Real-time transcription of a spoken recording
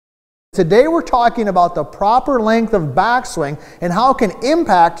Today we're talking about the proper length of backswing and how it can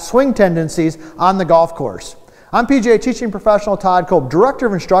impact swing tendencies on the golf course. I'm PGA teaching professional Todd Cope, Director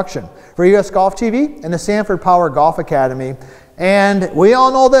of Instruction for US Golf TV and the Sanford Power Golf Academy. And we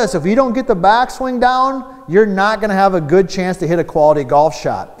all know this, if you don't get the backswing down, you're not going to have a good chance to hit a quality golf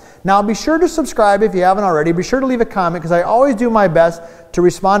shot. Now be sure to subscribe if you haven't already. Be sure to leave a comment because I always do my best to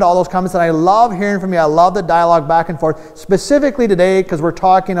respond to all those comments, and I love hearing from you. I love the dialogue back and forth, specifically today because we're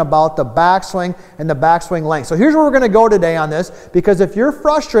talking about the backswing and the backswing length. So here's where we're going to go today on this, because if you're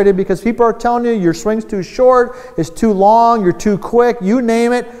frustrated because people are telling you your swing's too short, it's too long, you're too quick, you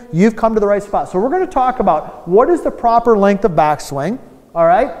name it, you've come to the right spot. So we're going to talk about what is the proper length of backswing, all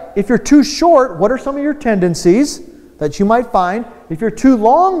right? If you're too short, what are some of your tendencies that you might find? If you're too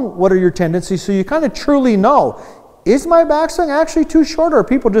long, what are your tendencies? So you kind of truly know, is my backswing actually too short, or are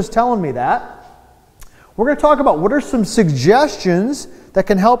people just telling me that? We're going to talk about what are some suggestions that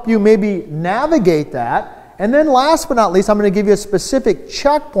can help you maybe navigate that. And then last but not least, I'm going to give you a specific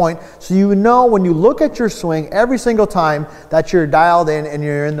checkpoint so you know when you look at your swing every single time that you're dialed in and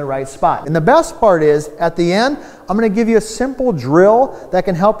you're in the right spot. And the best part is, at the end, I'm going to give you a simple drill that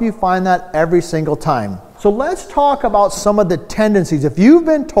can help you find that every single time. So let's talk about some of the tendencies. If you've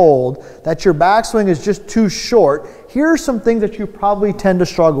been told that your backswing is just too short, here are some things that you probably tend to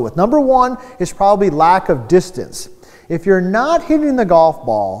struggle with. Number one is probably lack of distance. If you're not hitting the golf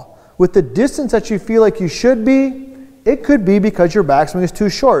ball with the distance that you feel like you should be, it could be because your backswing is too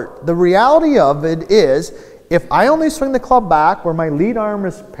short. The reality of it is, if I only swing the club back where my lead arm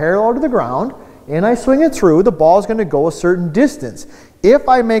is parallel to the ground and I swing it through, the ball is going to go a certain distance. If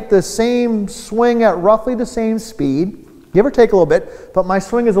I make the same swing at roughly the same speed, give or take a little bit, but my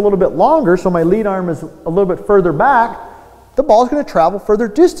swing is a little bit longer, so my lead arm is a little bit further back, the ball is going to travel further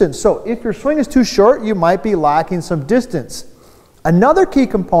distance. So if your swing is too short, you might be lacking some distance. Another key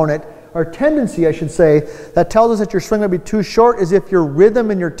component, or tendency I should say, that tells us that your swing might be too short is if your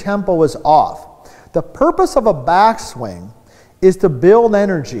rhythm and your tempo is off. The purpose of a backswing is to build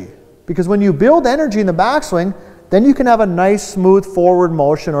energy, because when you build energy in the backswing, then you can have a nice smooth forward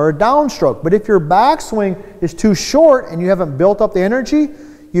motion or a downstroke. But if your backswing is too short and you haven't built up the energy,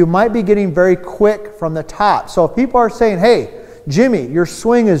 you might be getting very quick from the top. So if people are saying, hey, Jimmy, your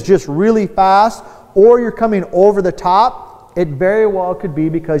swing is just really fast, or you're coming over the top, it very well could be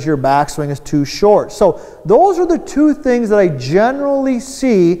because your backswing is too short. So those are the two things that I generally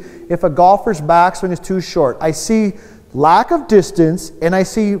see if a golfer's backswing is too short. I see lack of distance and I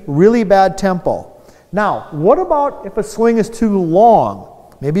see really bad tempo. Now, what about if a swing is too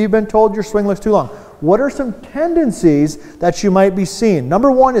long? Maybe you've been told your swing looks too long. What are some tendencies that you might be seeing?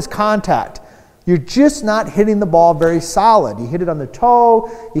 Number one is contact. You're just not hitting the ball very solid. You hit it on the toe,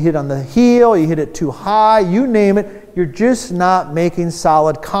 you hit it on the heel, you hit it too high, you name it. You're just not making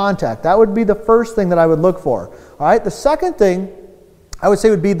solid contact. That would be the first thing that I would look for. All right, the second thing I would say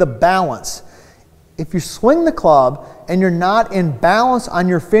would be the balance. If you swing the club and you're not in balance on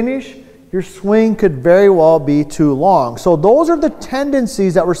your finish, your swing could very well be too long. So those are the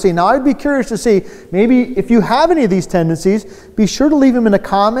tendencies that we're seeing. Now I'd be curious to see, maybe if you have any of these tendencies, be sure to leave them in a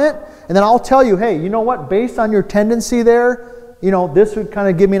comment, and then I'll tell you, hey, you know what, based on your tendency there, you know, this would kind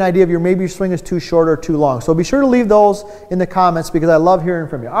of give me an idea of maybe your swing is too short or too long. So be sure to leave those in the comments because I love hearing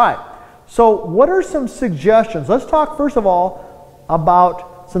from you. All right, so what are some suggestions? Let's talk first of all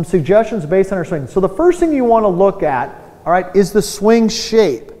about some suggestions based on our swing. So the first thing you want to look at, all right, is the swing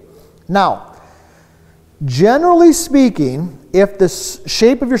shape. Now, generally speaking, if the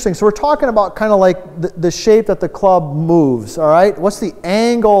shape of your swing, so we're talking about kind of like the shape that the club moves, all right? What's the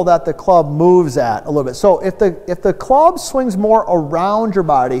angle that the club moves at a little bit? So if the club swings more around your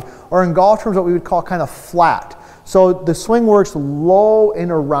body, or in golf terms what we would call kind of flat, so the swing works low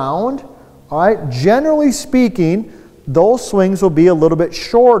and around, all right? Generally speaking, those swings will be a little bit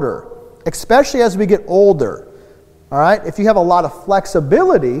shorter, especially as we get older. All right, if you have a lot of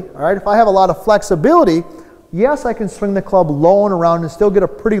flexibility, all right, if I have a lot of flexibility, yes, I can swing the club low and around and still get a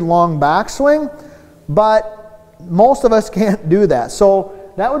pretty long backswing, but most of us can't do that.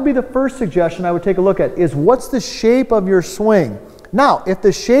 So that would be the first suggestion I would take a look at, is what's the shape of your swing? Now, if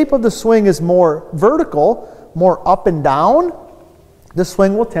the shape of the swing is more vertical, more up and down, the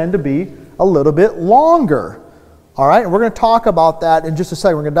swing will tend to be a little bit longer. All right, and we're going to talk about that in just a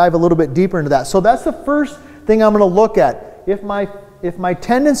second. We're going to dive a little bit deeper into that. So that's the first thing I'm going to look at. If my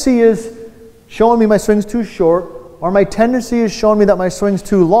tendency is showing me my swing's too short, or my tendency is showing me that my swing's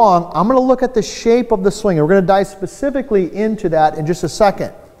too long, I'm going to look at the shape of the swing. And we're going to dive specifically into that in just a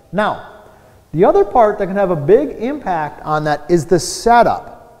second. Now, the other part that can have a big impact on that is the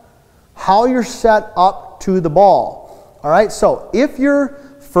setup. How you're set up to the ball. All right, so if you're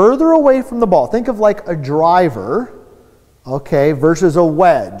further away from the ball, think of like a driver, okay, versus a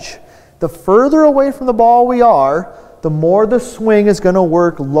wedge. The further away from the ball we are, the more the swing is going to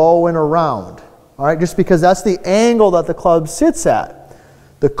work low and around. All right, just because that's the angle that the club sits at.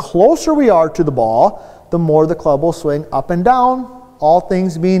 The closer we are to the ball, the more the club will swing up and down, all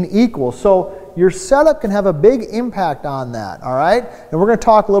things being equal. So your setup can have a big impact on that, all right? And we're going to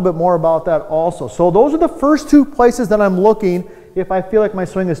talk a little bit more about that also. So those are the first two places that I'm looking if I feel like my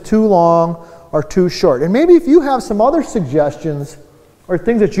swing is too long or too short. And maybe if you have some other suggestions or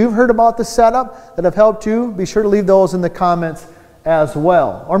things that you've heard about the setup that have helped you, be sure to leave those in the comments as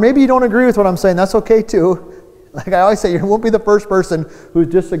well. Or maybe you don't agree with what I'm saying, that's okay too. Like I always say, you won't be the first person who's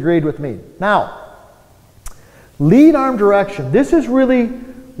disagreed with me. Now, lead arm direction. This is really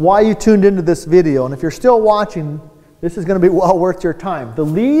why you tuned into this video. And if you're still watching, this is going to be well worth your time. The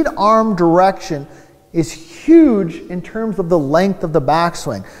lead arm direction is huge in terms of the length of the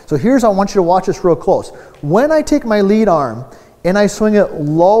backswing. So I want you to watch this real close. When I take my lead arm and I swing it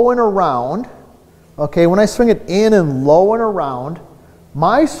low and around, okay, when I swing it in and low and around,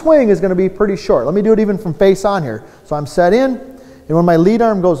 my swing is going to be pretty short. Let me do it even from face on here. So I'm set in, and when my lead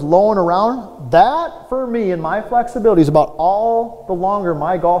arm goes low and around, that for me and my flexibility is about all the longer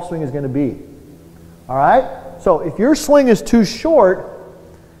my golf swing is going to be. All right? So if your swing is too short,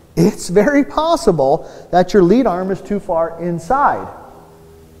 it's very possible that your lead arm is too far inside.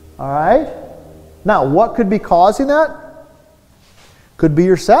 All right? Now, what could be causing that? Could be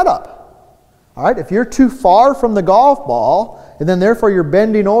your setup. All right, if you're too far from the golf ball, and then therefore you're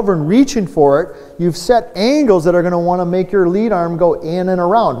bending over and reaching for it, you've set angles that are going to want to make your lead arm go in and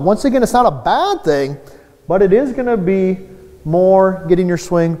around. Once again, it's not a bad thing, but it is going to be more getting your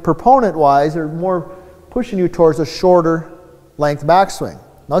swing proponent-wise, or more pushing you towards a shorter length backswing.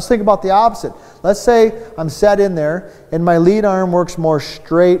 Now let's think about the opposite. Let's say I'm set in there, and my lead arm works more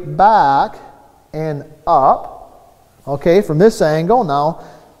straight back and up, okay, from this angle. Now,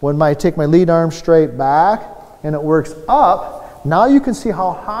 when I take my lead arm straight back and it works up, now you can see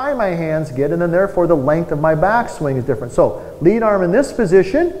how high my hands get, and then therefore the length of my backswing is different. So lead arm in this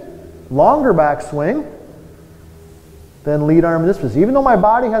position, longer backswing than lead arm in this position. Even though my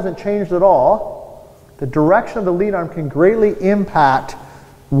body hasn't changed at all, the direction of the lead arm can greatly impact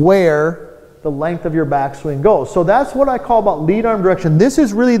where the length of your backswing goes. So that's what I call about lead arm direction. This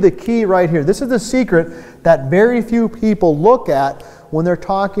is really the key right here. This is the secret that very few people look at when they're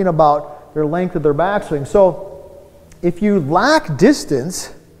talking about their length of their backswing. So if you lack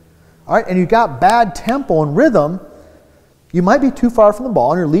distance, all right, and you got bad tempo and rhythm, you might be too far from the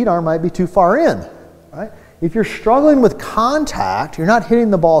ball and your lead arm might be too far in. All right? If you're struggling with contact, you're not hitting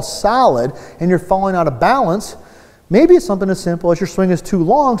the ball solid, and you're falling out of balance, maybe it's something as simple as your swing is too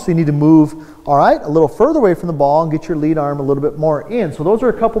long, so you need to move, all right, a little further away from the ball and get your lead arm a little bit more in. So those are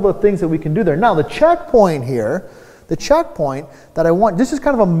a couple of things that we can do there. Now the checkpoint here, the checkpoint that I want, this is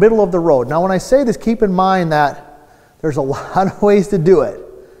kind of a middle of the road. Now when I say this, keep in mind that there's a lot of ways to do it.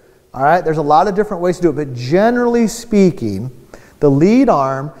 All right, there's a lot of different ways to do it, but generally speaking, the lead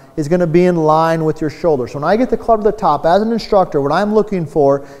arm is going to be in line with your shoulder. So when I get the club to the top, as an instructor, what I'm looking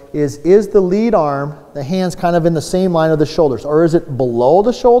for is the lead arm, the hands kind of in the same line of the shoulders, or is it below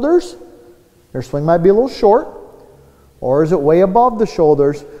the shoulders? Their swing might be a little short. Or is it way above the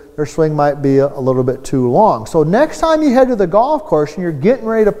shoulders? Their swing might be a little bit too long. So next time you head to the golf course and you're getting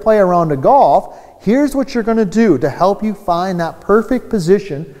ready to play around the golf, here's what you're going to do to help you find that perfect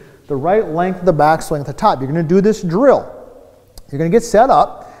position, the right length of the backswing at the top. You're going to do this drill. You're going to get set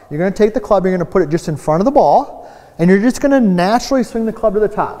up. You're going to take the club, you're going to put it just in front of the ball, and you're just going to naturally swing the club to the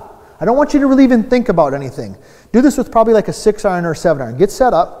top. I don't want you to really even think about anything. Do this with probably like a 6-iron or a 7-iron. Get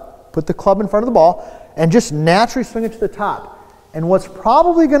set up, put the club in front of the ball, and just naturally swing it to the top. And what's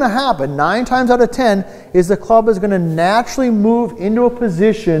probably going to happen, 9 times out of 10, is the club is going to naturally move into a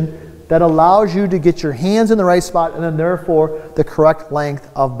position that allows you to get your hands in the right spot, and then therefore the correct length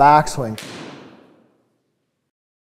of backswing.